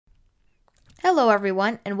Hello,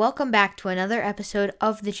 everyone, and welcome back to another episode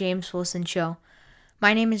of The James Wilson Show.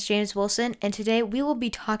 My name is James Wilson, and today we will be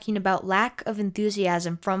talking about lack of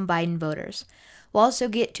enthusiasm from Biden voters. We'll also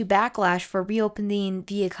get to backlash for reopening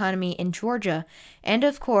the economy in Georgia, and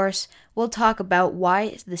of course, we'll talk about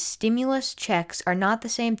why the stimulus checks are not the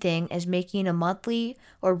same thing as making a monthly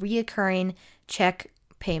or reoccurring check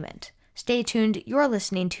payment. Stay tuned, you're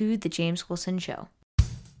listening to The James Wilson Show.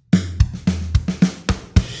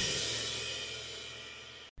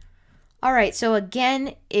 Alright, so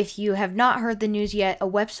again, if you have not heard the news yet, a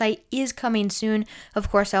website is coming soon.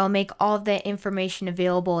 Of course, I will make all of that information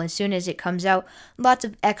available as soon as it comes out. Lots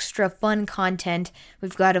of extra fun content.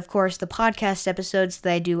 We've got, of course, the podcast episodes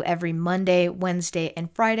that I do every Monday, Wednesday,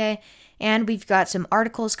 and Friday. And we've got some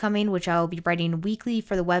articles coming, which I will be writing weekly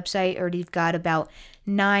for the website. Already we've got about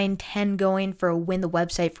 9-10 going for when the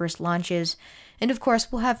website first launches. And of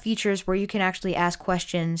course, we'll have features where you can actually ask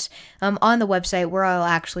questions on the website where I'll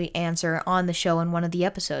actually answer on the show in one of the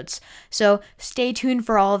episodes. So stay tuned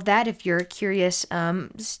for all of that. If you're curious,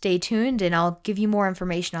 stay tuned and I'll give you more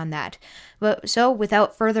information on that. So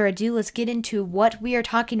without further ado, let's get into what we are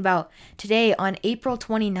talking about today on April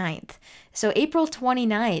 29th. So April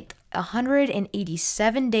 29th,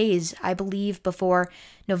 187 days, I believe, before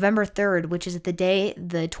November 3rd, which is the day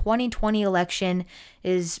the 2020 election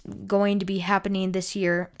is going to be happening this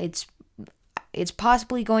year. It's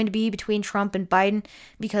possibly going to be between Trump and Biden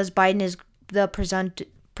because Biden is the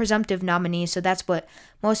presumptive nominee, so that's what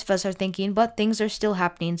most of us are thinking, but things are still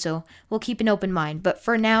happening, so we'll keep an open mind. But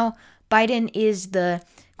for now, Biden is the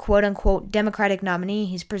quote-unquote Democratic nominee.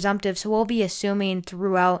 He's presumptive, so we'll be assuming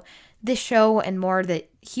throughout this show and more that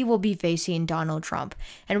he will be facing Donald Trump.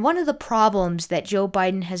 And one of the problems that Joe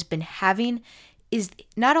Biden has been having is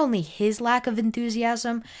not only his lack of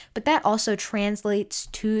enthusiasm, but that also translates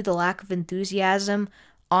to the lack of enthusiasm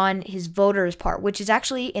on his voters' part, which is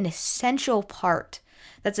actually an essential part.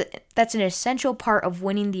 That's an essential part of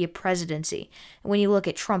winning the presidency. And when you look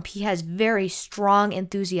at Trump, he has very strong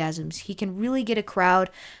enthusiasms. He can really get a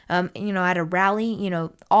crowd, at a rally,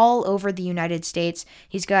 all over the United States.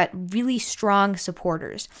 He's got really strong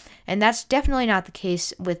supporters. And that's definitely not the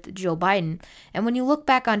case with Joe Biden. And when you look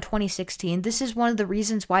back on 2016, this is one of the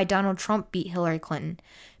reasons why Donald Trump beat Hillary Clinton.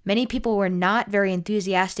 Many people were not very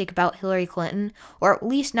enthusiastic about Hillary Clinton, or at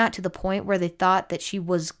least not to the point where they thought that she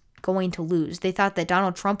was going to lose. They thought that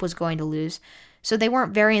Donald Trump was going to lose, so they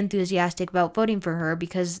weren't very enthusiastic about voting for her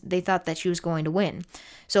because they thought that she was going to win.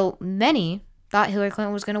 So many thought Hillary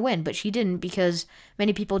Clinton was going to win, but she didn't because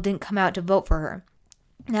many people didn't come out to vote for her.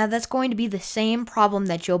 Now, that's going to be the same problem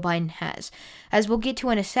that Joe Biden has. As we'll get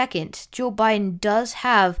to in a second, Joe Biden does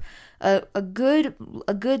have a good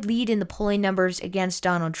lead in the polling numbers against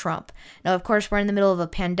Donald Trump. Now, of course, we're in the middle of a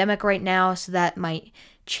pandemic right now, so that might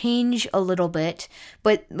change a little bit,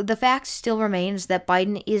 but the fact still remains that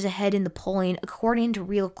Biden is ahead in the polling according to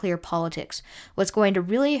Real Clear Politics. What's going to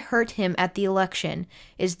really hurt him at the election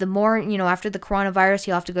is the more, after the coronavirus,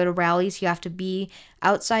 he'll have to go to rallies, he'll have to be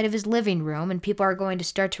outside of his living room, and people are going to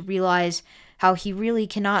start to realize how he really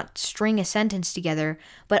cannot string a sentence together.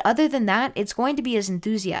 But other than that, it's going to be his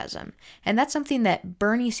enthusiasm. And that's something that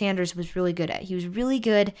Bernie Sanders was really good at. He was really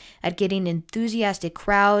good at getting enthusiastic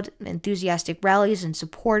crowd, enthusiastic rallies and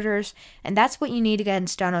supporters. And that's what you need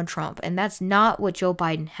against Donald Trump. And that's not what Joe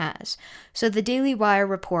Biden has. So the Daily Wire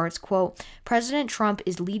reports, quote, President Trump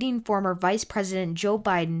is leading former Vice President Joe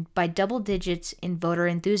Biden by double digits in voter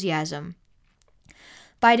enthusiasm.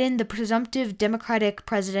 Biden, the presumptive Democratic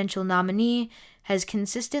presidential nominee, has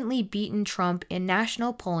consistently beaten Trump in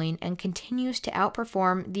national polling and continues to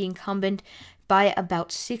outperform the incumbent by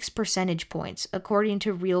about 6 percentage points, according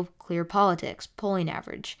to Real Clear Politics polling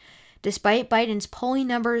average. Despite Biden's polling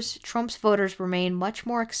numbers, Trump's voters remain much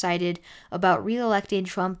more excited about re-electing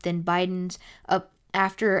Trump than Biden's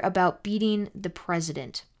about beating the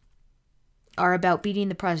president.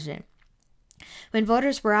 When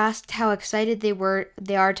voters were asked how excited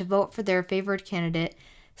they are to vote for their favorite candidate,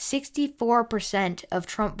 64% of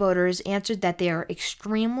Trump voters answered that they are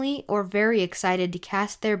extremely or very excited to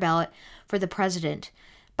cast their ballot for the president.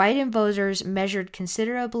 Biden voters measured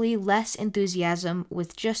considerably less enthusiasm,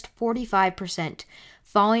 with just 45%,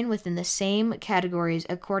 falling within the same categories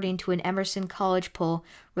according to an Emerson College poll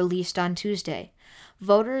released on Tuesday.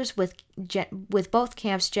 Voters with both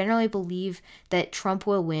camps generally believe that Trump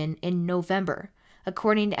will win in November.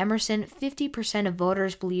 According to Emerson, 50% of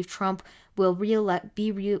voters believe Trump will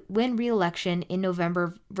win re-election in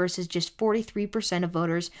November versus just 43% of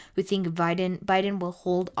voters who think Biden will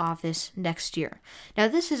hold office next year. Now,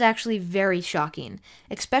 this is actually very shocking,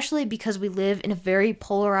 especially because we live in a very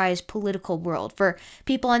polarized political world for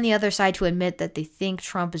people on the other side to admit that they think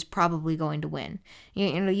Trump is probably going to win.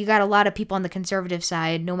 You got a lot of people on the conservative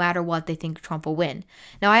side, no matter what, they think Trump will win.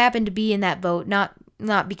 Now, I happen to be in that boat, not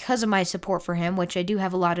because of my support for him, which I do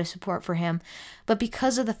have a lot of support for him, but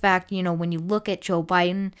because of the fact, when you look at Joe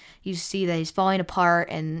Biden, you see that he's falling apart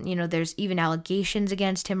and, there's even allegations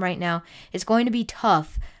against him right now. It's going to be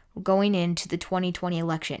tough going into the 2020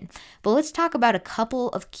 election. But let's talk about a couple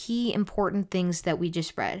of key important things that we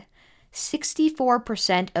just read.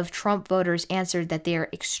 64% of Trump voters answered that they are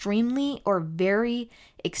extremely or very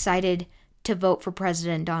excited to vote for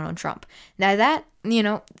President Donald Trump. Now that,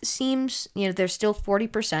 seems, there's still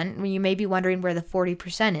 40%. You may be wondering where the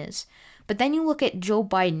 40% is. But then you look at Joe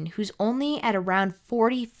Biden, who's only at around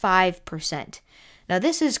 45%. Now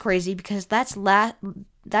this is crazy because that's less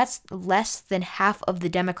than half of the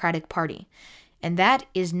Democratic Party. And that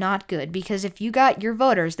is not good, because if you got your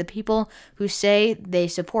voters, the people who say they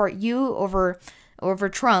support you over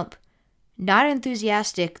Trump, not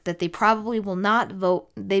enthusiastic that they probably will not vote,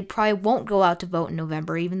 they probably won't go out to vote in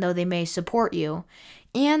November, even though they may support you,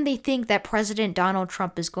 and they think that President Donald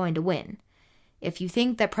Trump is going to win. If you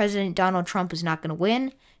think that President Donald Trump is not going to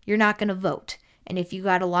win, you're not going to vote. And if you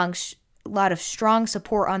got a lot of strong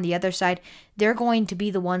support on the other side, they're going to be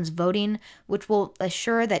the ones voting, which will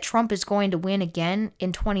assure that Trump is going to win again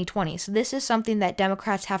in 2020. So this is something that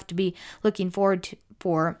Democrats have to be looking forward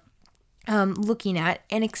to looking at,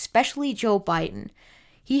 and especially Joe Biden.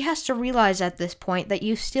 He has to realize at this point that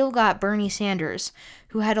you've still got Bernie Sanders,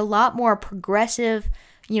 who had a lot more progressive,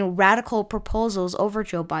 radical proposals over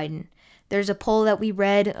Joe Biden. There's a poll that we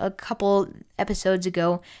read a couple episodes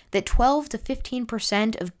ago that 12 to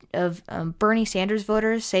 15% of Bernie Sanders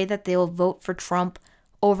voters say that they will vote for Trump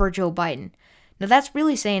over Joe Biden. Now that's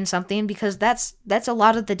really saying something, because that's a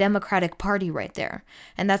lot of the Democratic Party right there.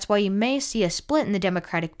 And that's why you may see a split in the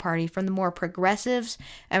Democratic Party from the more progressives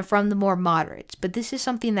and from the more moderates. But this is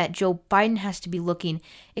something that Joe Biden has to be looking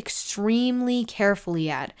extremely carefully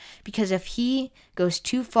at, because if he goes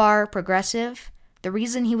too far progressive, the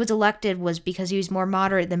reason he was elected was because he was more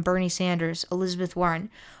moderate than Bernie Sanders, Elizabeth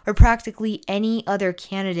Warren, or practically any other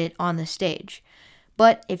candidate on the stage.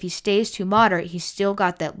 But if he stays too moderate, he's still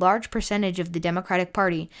got that large percentage of the Democratic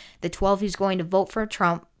Party, the 12 who's going to vote for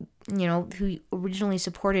Trump, who originally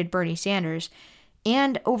supported Bernie Sanders,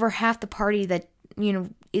 and over half the party that,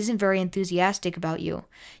 isn't very enthusiastic about you.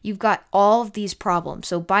 You've got all of these problems.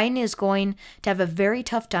 So Biden is going to have a very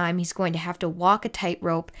tough time. He's going to have to walk a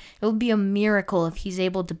tightrope. It will be a miracle if he's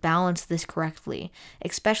able to balance this correctly,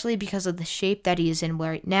 especially because of the shape that he is in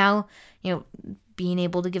right now, being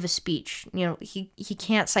able to give a speech. He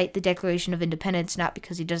can't cite the Declaration of Independence, not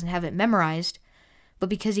because he doesn't have it memorized, but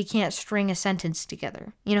because he can't string a sentence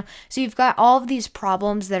together. So you've got all of these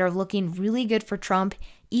problems that are looking really good for Trump,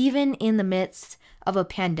 even in the midst of a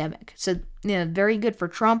pandemic. So, very good for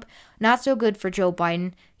Trump, not so good for Joe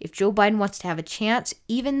Biden. If Joe Biden wants to have a chance,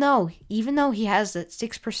 even though he has that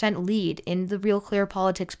 6% lead in the Real Clear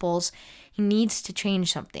Politics polls, he needs to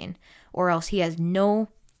change something, or else he has no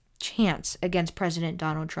chance against President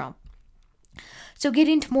Donald Trump. So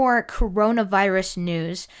getting to more coronavirus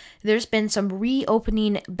news, there's been some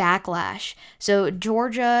reopening backlash. So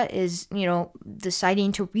Georgia is,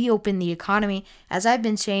 deciding to reopen the economy, as I've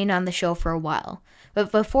been saying on the show for a while.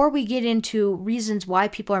 But before we get into reasons why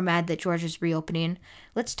people are mad that Georgia's reopening,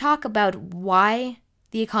 let's talk about why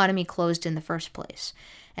the economy closed in the first place.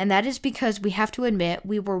 And that is because we have to admit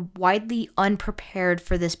we were widely unprepared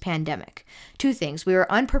for this pandemic. Two things: we were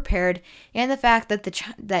unprepared, and the fact that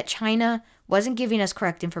that China wasn't giving us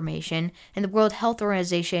correct information, and the World Health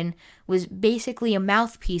Organization was basically a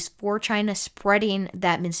mouthpiece for China spreading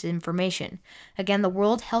that misinformation. Again, the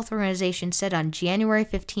World Health Organization said on January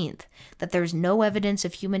 15th that there's no evidence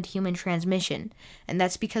of human-to-human transmission, and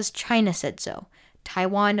that's because China said so.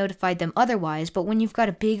 Taiwan notified them otherwise, but when you've got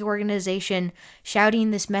a big organization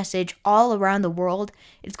shouting this message all around the world,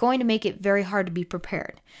 it's going to make it very hard to be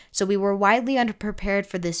prepared. So we were widely underprepared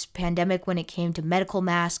for this pandemic when it came to medical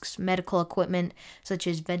masks, medical equipment, such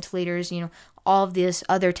as ventilators, all of this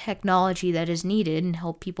other technology that is needed and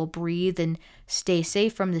help people breathe and stay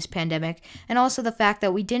safe from this pandemic. And also the fact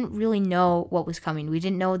that we didn't really know what was coming. We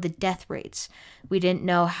didn't know the death rates. We didn't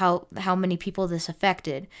know how many people this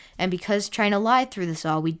affected. And because China lied through this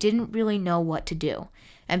all, we didn't really know what to do.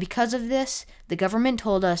 And because of this, the government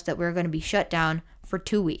told us that we were going to be shut down for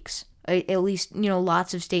 2 weeks. At least,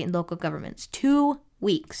 lots of state and local governments. 2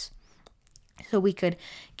 weeks. so we could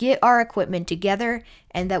get our equipment together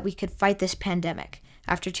and that we could fight this pandemic.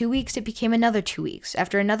 After 2 weeks, it became another 2 weeks.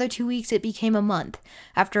 After another 2 weeks, it became a month.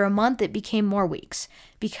 After a month, it became more weeks,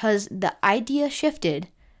 because the idea shifted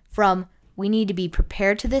from we need to be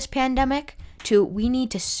prepared to this pandemic to we need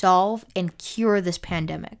to solve and cure this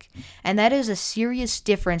pandemic. And that is a serious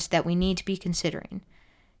difference that we need to be considering.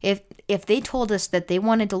 If they told us that they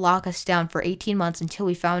wanted to lock us down for 18 months until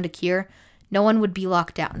we found a cure, no one would be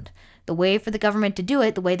locked down. The way for the government to do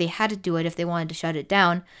it, the way they had to do it if they wanted to shut it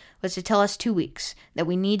down, was to tell us 2 weeks, that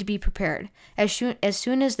we need to be prepared. As soon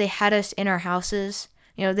as they had us in our houses,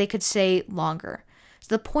 they could say longer.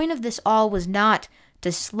 So the point of this all was not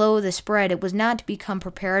to slow the spread. It was not to become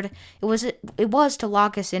prepared. It was to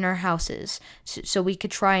lock us in our houses so we could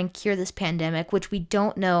try and cure this pandemic, which we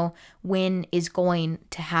don't know when is going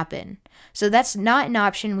to happen. So that's not an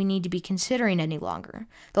option we need to be considering any longer.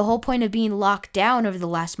 The whole point of being locked down over the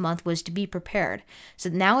last month was to be prepared. So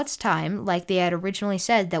now it's time, like they had originally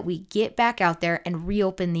said, that we get back out there and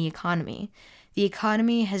reopen the economy. The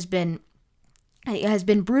economy has been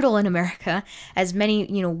brutal in America, as many,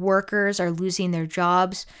 workers are losing their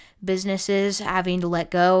jobs, businesses having to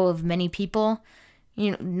let go of many people,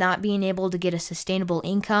 not being able to get a sustainable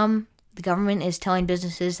income. The government is telling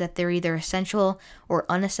businesses that they're either essential or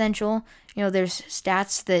unessential. There's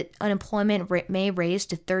stats that unemployment may raise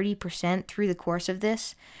to 30% through the course of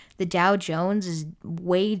this. The Dow Jones is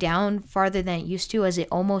way down farther than it used to, as it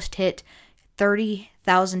almost hit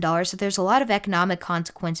 $30,000. So there's a lot of economic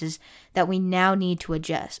consequences that we now need to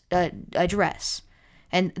address.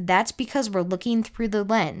 And that's because we're looking through the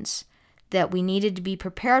lens that we needed to be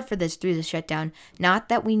prepared for this through the shutdown, not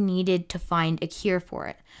that we needed to find a cure for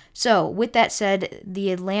it. So with that said,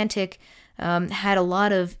 The Atlantic had a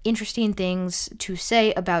lot of interesting things to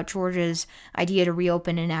say about Georgia's idea to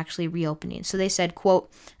reopen and actually reopening. So they said, quote,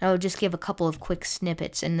 I'll just give a couple of quick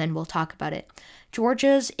snippets and then we'll talk about it.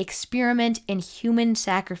 Georgia's experiment in human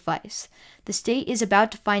sacrifice. The state is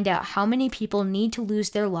about to find out how many people need to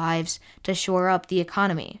lose their lives to shore up the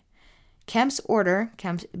economy. Kemp's order,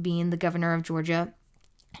 Kemp being the governor of Georgia,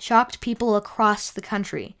 shocked people across the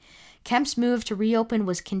country. Kemp's move to reopen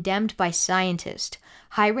was condemned by scientists,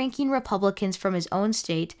 high-ranking Republicans from his own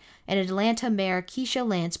state, and Atlanta Mayor Keisha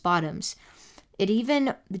Lance Bottoms. It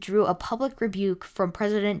even drew a public rebuke from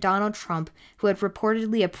President Donald Trump, who had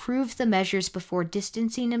reportedly approved the measures before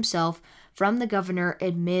distancing himself from the governor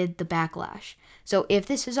amid the backlash. So if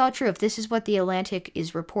this is all true, if this is what The Atlantic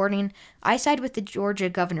is reporting, I side with the Georgia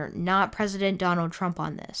governor, not President Donald Trump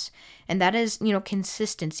on this. And that is,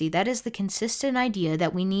 consistency. That is the consistent idea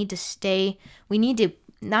that we need to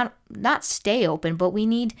not stay open, but we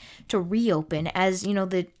need to reopen, as,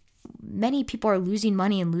 many people are losing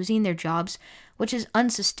money and losing their jobs, which is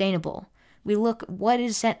unsustainable. We look, what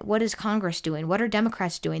is Congress doing? What are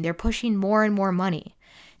Democrats doing? They're pushing more and more money.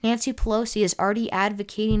 Nancy Pelosi is already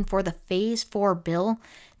advocating for the Phase 4 bill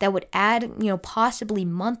that would add, possibly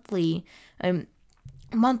monthly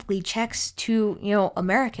checks to,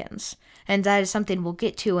 Americans. And that is something we'll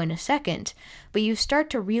get to in a second. But you start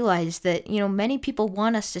to realize that, many people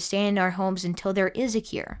want us to stay in our homes until there is a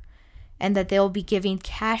cure, and that they'll be giving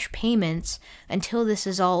cash payments until this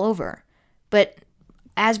is all over. But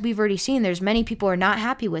as we've already seen, there's many people who are not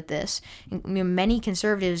happy with this. Many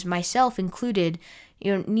conservatives, myself included,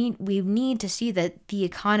 we need to see that the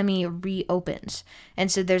economy reopens.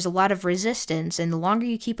 And so there's a lot of resistance, and the longer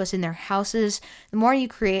you keep us in their houses, the more you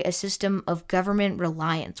create a system of government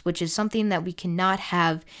reliance, which is something that we cannot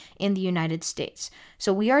have in the United States.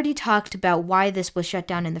 So we already talked about why this was shut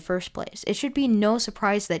down in the first place. It should be no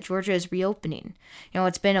surprise that Georgia is reopening.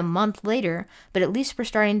 It's been a month later, but at least we're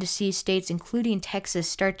starting to see states, including Texas,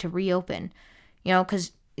 start to reopen.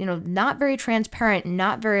 Because not very transparent,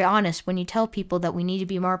 not very honest when you tell people that we need to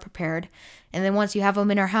be more prepared. And then once you have them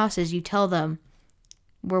in our houses, you tell them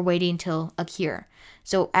we're waiting till a cure.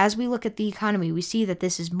 So as we look at the economy, we see that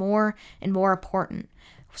this is more and more important.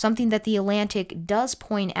 Something that The Atlantic does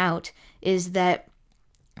point out is that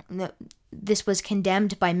this was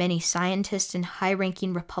condemned by many scientists and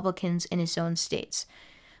high-ranking Republicans in his own states.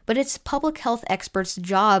 But it's public health experts'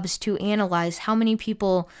 jobs to analyze how many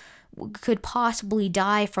people could possibly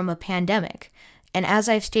die from a pandemic. And as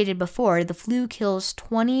I've stated before, the flu kills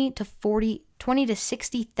 20 to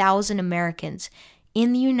 60,000 Americans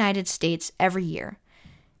in the United States every year.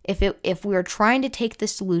 If we were trying to take the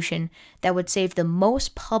solution that would save the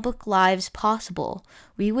most public lives possible,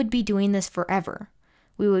 we would be doing this forever.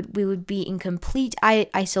 We would be in complete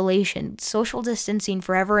isolation, social distancing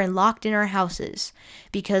forever, and locked in our houses,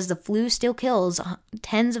 because the flu still kills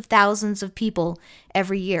tens of thousands of people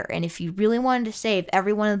every year. And if you really wanted to save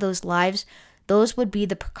every one of those lives, those would be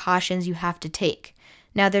the precautions you have to take.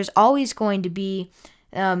 Now, there's always going to be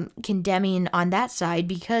condemning on that side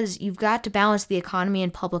because you've got to balance the economy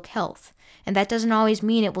and public health. And that doesn't always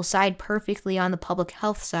mean it will side perfectly on the public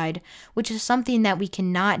health side, which is something that we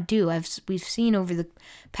cannot do. We've seen over the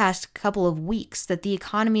past couple of weeks that the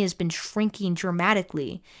economy has been shrinking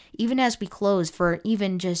dramatically, even as we close for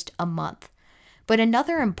even just a month. But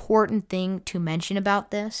another important thing to mention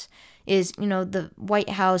about this is, the White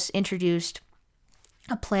House introduced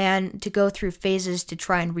a plan to go through phases to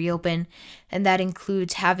try and reopen, and that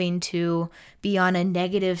includes having to be on a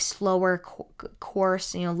negative, slower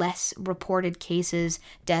course, less reported cases,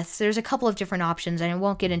 deaths. There's a couple of different options, and I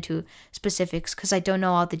won't get into specifics because I don't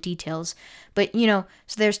know all the details. But, so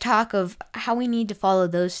there's talk of how we need to follow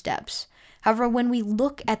those steps. However, when we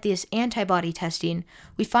look at this antibody testing,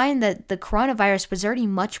 we find that the coronavirus was already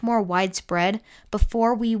much more widespread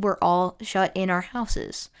before we were all shut in our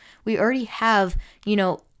houses. We already have,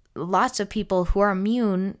 lots of people who are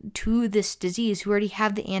immune to this disease, who already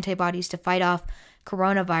have the antibodies to fight off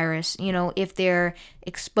coronavirus, if they're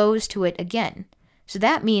exposed to it again. So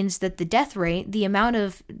that means that the death rate, the amount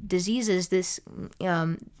of diseases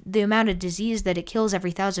the amount of disease that it kills every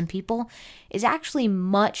 1,000 people is actually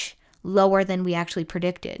much lower than we actually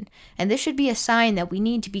predicted. And this should be a sign that we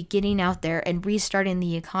need to be getting out there and restarting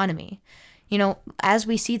the economy. As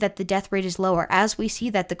we see that the death rate is lower, as we see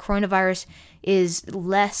that the coronavirus is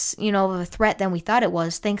less, of a threat than we thought it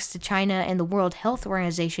was, thanks to China and the World Health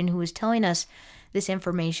Organization, who is telling us this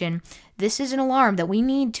information, this is an alarm that we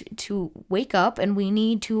need to wake up, and we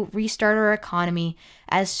need to restart our economy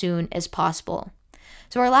as soon as possible.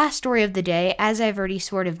 So our last story of the day, as I've already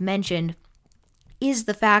sort of mentioned, is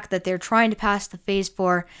the fact that they're trying to pass the Phase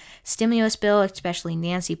 4 stimulus bill, especially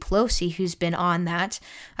Nancy Pelosi, who's been on that.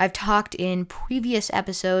 I've talked in previous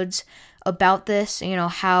episodes about this,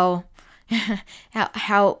 how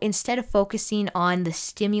instead of focusing on the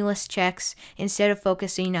stimulus checks, instead of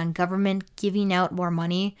focusing on government giving out more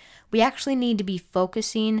money, we actually need to be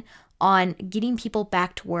focusing on getting people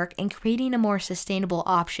back to work and creating a more sustainable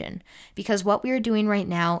option, because what we are doing right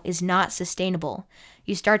now is not sustainable.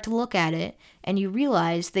 You start to look at it and you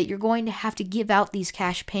realize that you're going to have to give out these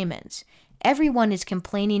cash payments. Everyone is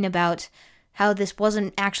complaining about how this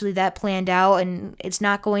wasn't actually that planned out and it's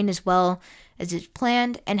not going as well as it's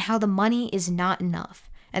planned, and how the money is not enough.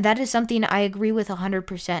 And that is something I agree with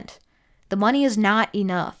 100%. The money is not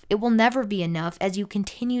enough. It will never be enough as you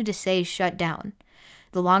continue to say shut down.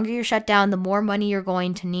 The longer you're shut down, the more money you're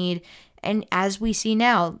going to need. And as we see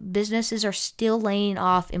now, businesses are still laying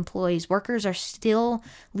off employees. Workers are still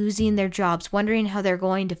losing their jobs, wondering how they're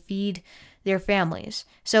going to feed their families.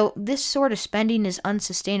 So this sort of spending is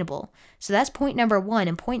unsustainable. So that's point number one.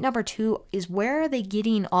 And point number two is, where are they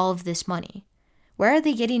getting all of this money? Where are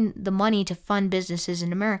they getting the money to fund businesses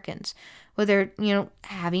and Americans? Well, they're,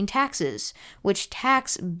 having taxes, which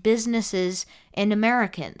tax businesses and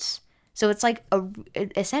Americans. So it's like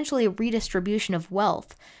essentially a redistribution of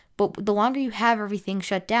wealth. But the longer you have everything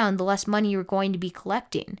shut down, the less money you're going to be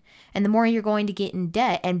collecting, and the more you're going to get in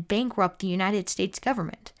debt and bankrupt the United States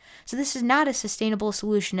government. So this is not a sustainable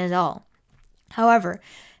solution at all. However,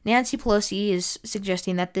 Nancy Pelosi is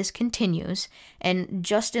suggesting that this continues, and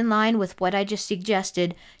just in line with what I just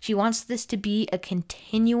suggested, she wants this to be a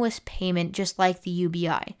continuous payment just like the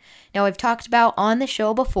UBI. Now, I've talked about on the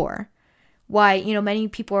show before why, many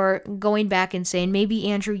people are going back and saying maybe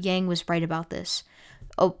Andrew Yang was right about this.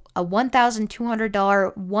 A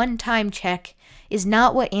 $1,200 one-time check is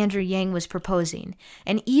not what Andrew Yang was proposing.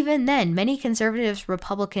 And even then, many conservatives,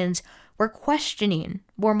 Republicans were questioning,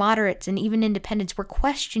 more moderates and even independents were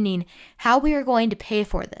questioning how we are going to pay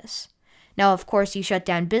for this. Now, of course, you shut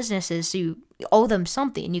down businesses, so you owe them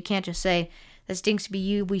something. You can't just say, that stinks to be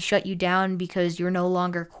you, we shut you down because you're no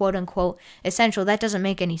longer quote-unquote essential. That doesn't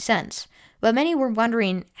make any sense. But many were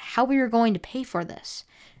wondering how we were going to pay for this.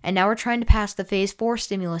 And now we're trying to pass the Phase 4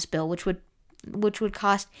 stimulus bill, which would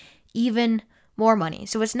cost even more money.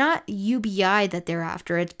 So it's not UBI that they're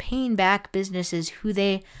after. It's paying back businesses who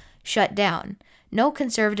they shut down. No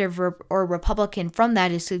conservative or Republican from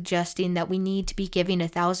that is suggesting that we need to be giving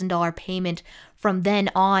 $1,000 payment from then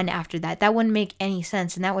on after that. That wouldn't make any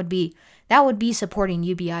sense, and that would be supporting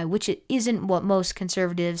UBI, which it isn't what most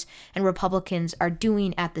conservatives and Republicans are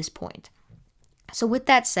doing at this point. So with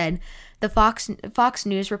that said, the Fox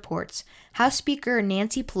News reports, House Speaker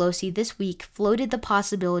Nancy Pelosi this week floated the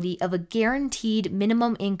possibility of a guaranteed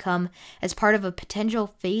minimum income as part of a potential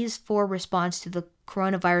Phase 4 response to the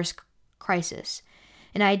coronavirus crisis.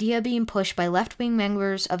 an idea being pushed by left-wing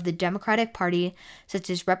members of the Democratic Party, such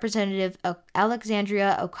as Representative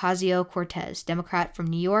Alexandria Ocasio-Cortez, Democrat from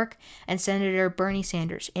New York, and Senator Bernie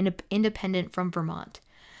Sanders, independent from Vermont.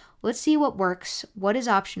 Let's see what works, what is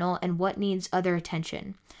optional, and what needs other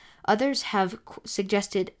attention. Others have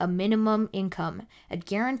suggested a minimum income, a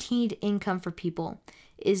guaranteed income for people.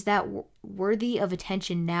 Is that worthy of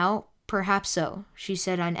attention now? Perhaps so, she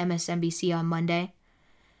said on MSNBC on Monday.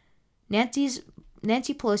 Nancy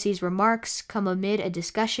Pelosi's remarks come amid a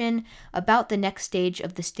discussion about the next stage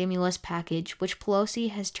of the stimulus package, which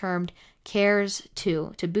Pelosi has termed CARES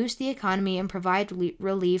 2, to boost the economy and provide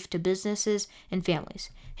relief to businesses and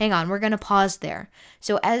families. Hang on, we're going to pause there.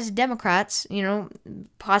 So as Democrats,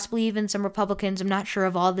 possibly even some Republicans, I'm not sure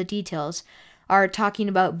of all the details, are talking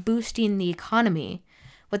about boosting the economy,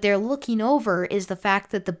 what they're looking over is the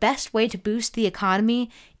fact that the best way to boost the economy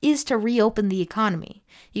is to reopen the economy.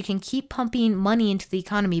 You can keep pumping money into the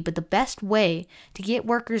economy, but the best way to get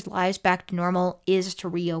workers' lives back to normal is to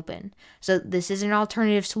reopen. So this is an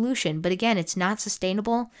alternative solution, but again, it's not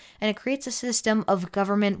sustainable, and it creates a system of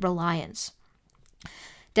government reliance.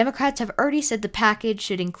 Democrats have already said the package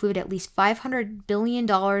should include at least $500 billion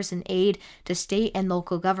in aid to state and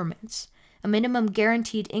local governments. A minimum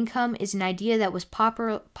guaranteed income is an idea that was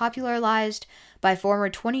popularized by former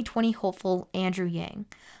 2020 hopeful Andrew Yang.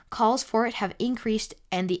 Calls for it have increased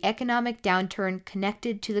and the economic downturn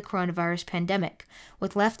connected to the coronavirus pandemic,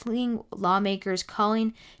 with left-wing lawmakers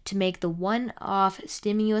calling to make the one-off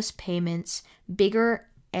stimulus payments bigger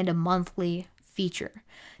and a monthly feature.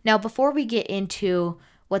 Now, before we get into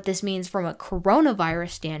what this means from a coronavirus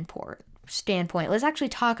standpoint, let's actually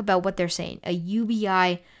talk about what they're saying, a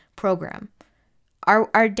UBI program.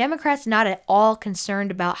 Are Democrats not at all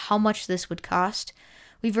concerned about how much this would cost?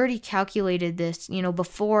 We've already calculated this,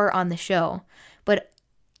 before on the show, but,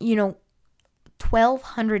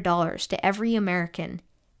 $1,200 to every American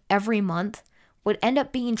every month would end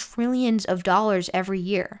up being trillions of dollars every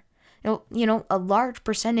year. A large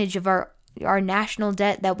percentage of our national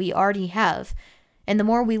debt that we already have. And the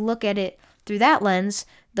more we look at it through that lens,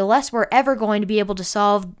 the less we're ever going to be able to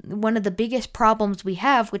solve one of the biggest problems we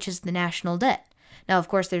have, which is the national debt. Now, of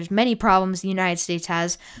course, there's many problems the United States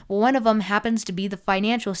has. Well, one of them happens to be the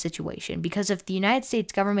financial situation, because if the United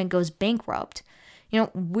States government goes bankrupt,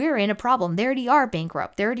 we're in a problem. They already are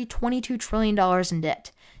bankrupt. They're already $22 trillion in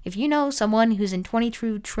debt. If you know someone who's in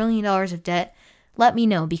 $22 trillion of debt, let me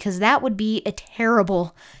know, because that would be a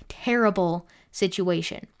terrible, terrible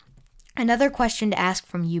situation. Another question to ask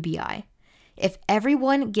from UBI. If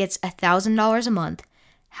everyone gets $1,000 a month,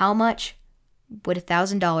 how much would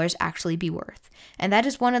 $1,000 actually be worth? And that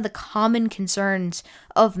is one of the common concerns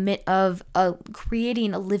of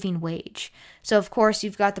creating a living wage. So, of course,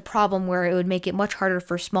 you've got the problem where it would make it much harder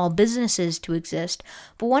for small businesses to exist.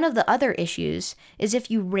 But one of the other issues is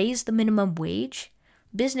if you raise the minimum wage,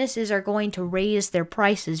 businesses are going to raise their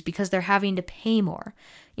prices because they're having to pay more.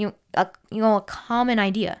 A common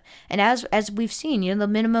idea. And as we've seen, the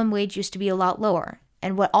minimum wage used to be a lot lower.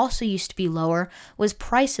 And what also used to be lower was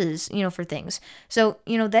prices, for things. So,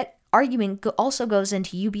 that argument also goes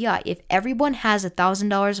into UBI. If everyone has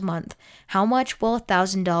 $1,000 a month, how much will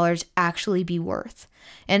 $1,000 actually be worth?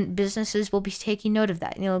 And businesses will be taking note of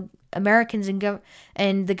that. Americans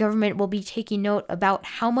and the government will be taking note about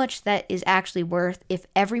how much that is actually worth if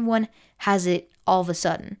everyone has it all of a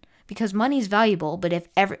sudden. Because money is valuable, but if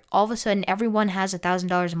all of a sudden everyone has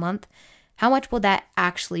 $1,000 a month, how much will that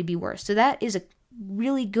actually be worth? So that is a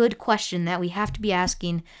really good question that we have to be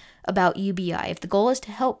asking about UBI. If the goal is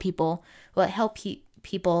to help people, will it help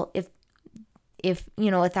people if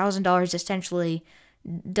 $1,000 essentially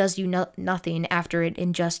does you nothing after it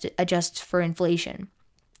adjusts for inflation?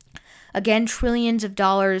 Again, trillions of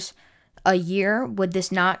dollars a year. Would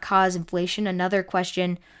this not cause inflation? Another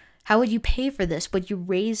question. How would you pay for this? Would you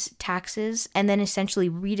raise taxes and then essentially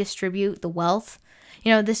redistribute the wealth?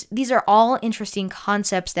 These are all interesting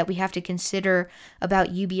concepts that we have to consider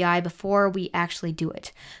about UBI before we actually do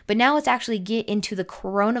it. But now let's actually get into the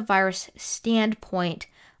coronavirus standpoint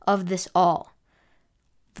of this all.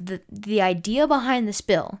 The idea behind this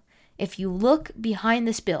bill, if you look behind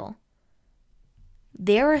this bill,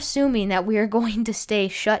 they're assuming that we are going to stay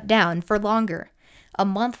shut down for longer. A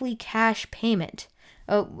monthly cash payment,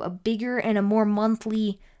 a bigger and a more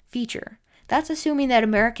monthly feature. That's assuming that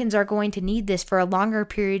Americans are going to need this for a longer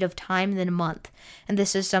period of time than a month. And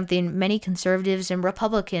this is something many conservatives and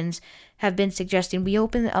Republicans have been suggesting. We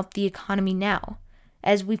open up the economy now.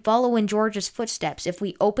 As we follow in Georgia's footsteps, if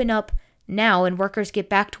we open up now and workers get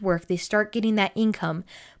back to work, they start getting that income,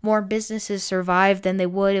 more businesses survive than they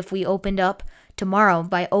would if we opened up tomorrow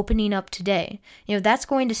by opening up today. That's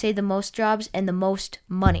going to save the most jobs and the most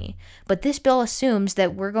money. But this bill assumes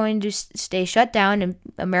that we're going to stay shut down and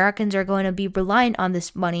Americans are going to be reliant on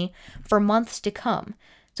this money for months to come.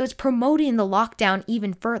 So it's promoting the lockdown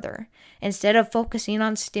even further. Instead of focusing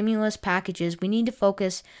on stimulus packages, we need to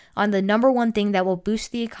focus on the number one thing that will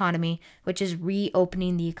boost the economy, which is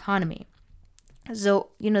reopening the economy. So,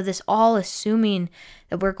 this all assuming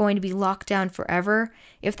that we're going to be locked down forever,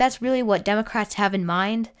 if that's really what Democrats have in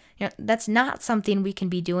mind, that's not something we can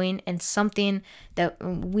be doing and something that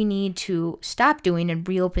we need to stop doing and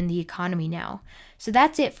reopen the economy now. So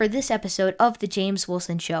that's it for this episode of The James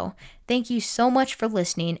Wilson Show. Thank you so much for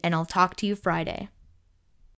listening, and I'll talk to you Friday.